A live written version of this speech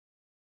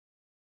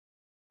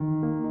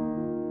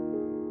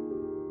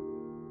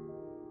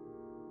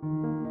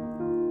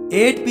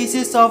8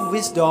 pieces of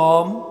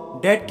wisdom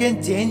that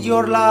can change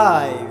your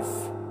life.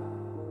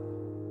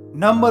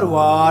 Number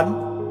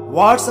 1.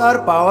 Words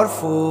are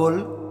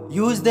powerful.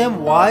 Use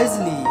them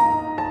wisely.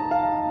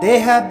 They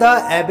have the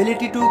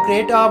ability to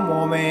create a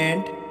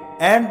moment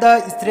and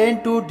the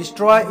strength to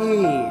destroy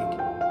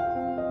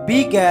it.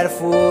 Be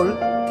careful.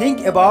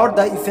 Think about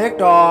the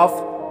effect of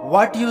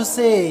what you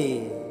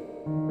say.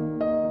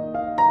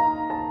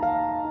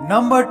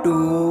 Number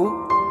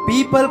 2.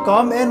 People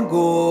come and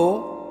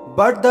go,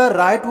 but the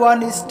right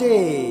one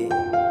stay.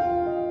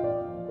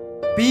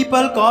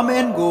 People come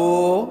and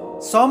go,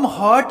 some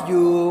hurt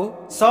you,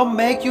 some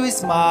make you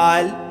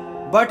smile,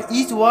 but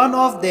each one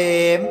of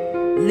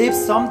them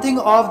leaves something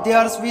of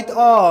theirs with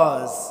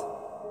us.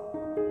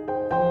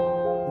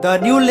 The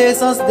new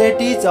lessons they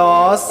teach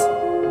us,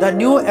 the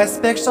new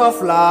aspects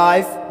of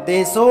life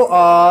they show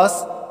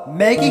us,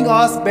 making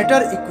us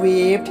better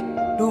equipped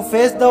to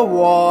face the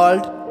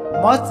world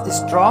much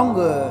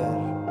stronger.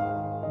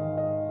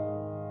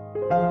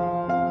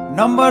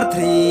 Number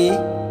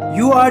 3.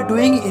 You are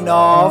doing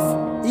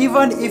enough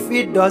even if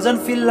it doesn't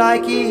feel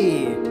like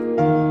it.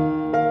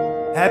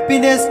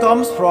 Happiness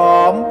comes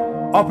from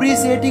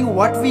appreciating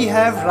what we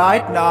have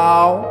right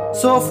now.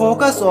 So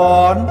focus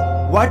on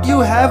what you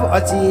have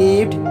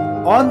achieved,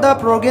 on the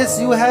progress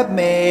you have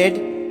made,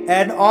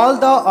 and all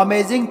the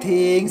amazing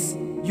things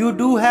you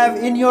do have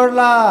in your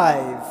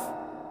life.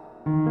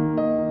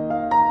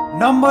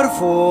 Number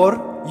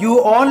 4.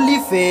 You only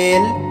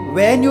fail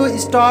when you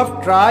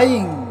stop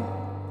trying.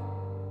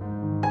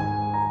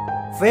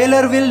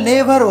 Failure will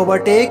never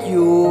overtake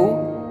you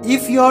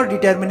if your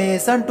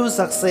determination to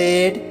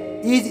succeed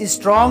is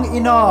strong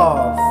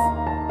enough.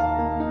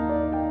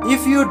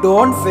 If you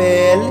don't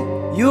fail,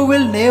 you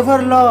will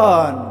never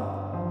learn.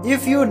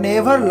 If you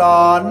never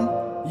learn,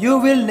 you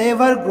will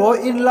never grow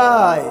in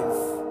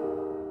life.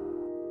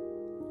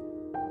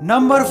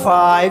 Number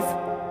 5.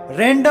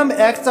 Random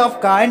acts of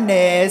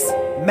kindness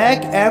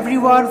make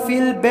everyone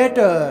feel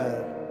better.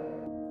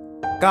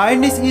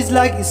 Kindness is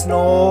like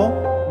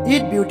snow.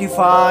 It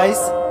beautifies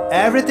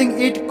everything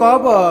it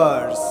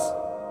covers.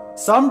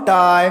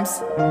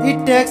 Sometimes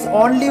it takes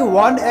only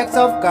one act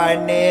of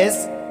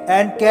kindness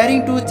and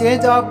caring to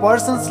change a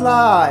person's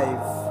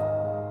life.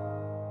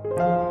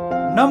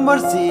 Number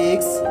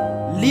 6.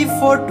 Live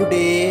for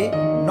today,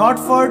 not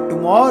for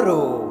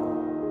tomorrow.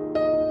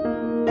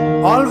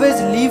 Always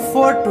live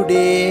for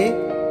today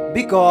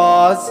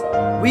because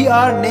we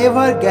are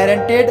never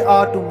guaranteed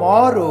a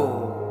tomorrow.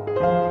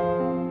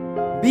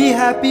 Be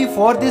happy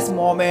for this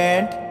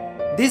moment.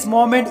 This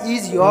moment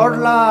is your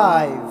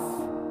life.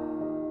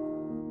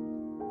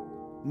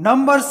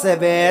 Number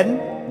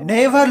 7.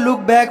 Never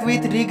look back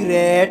with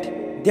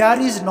regret. There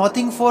is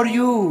nothing for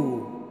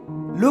you.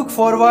 Look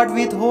forward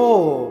with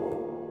hope.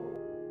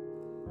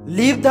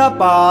 Leave the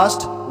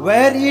past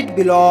where it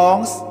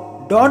belongs.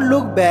 Don't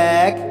look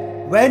back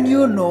when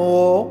you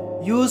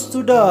know you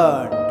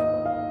shouldn't.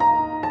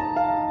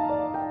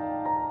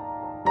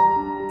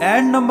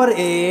 And number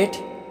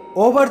 8.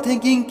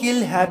 Overthinking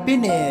kills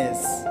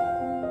happiness.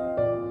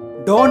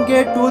 Don't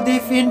get too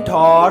deep in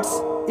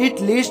thoughts. It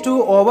leads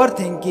to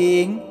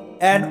overthinking,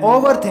 and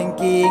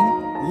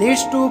overthinking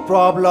leads to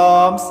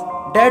problems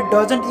that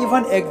doesn't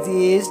even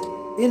exist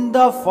in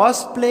the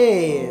first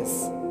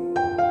place.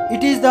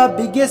 It is the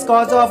biggest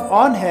cause of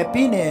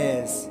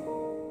unhappiness.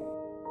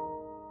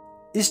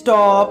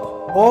 Stop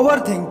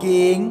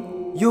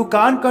overthinking. You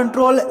can't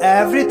control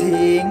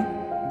everything.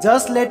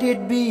 Just let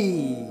it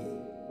be.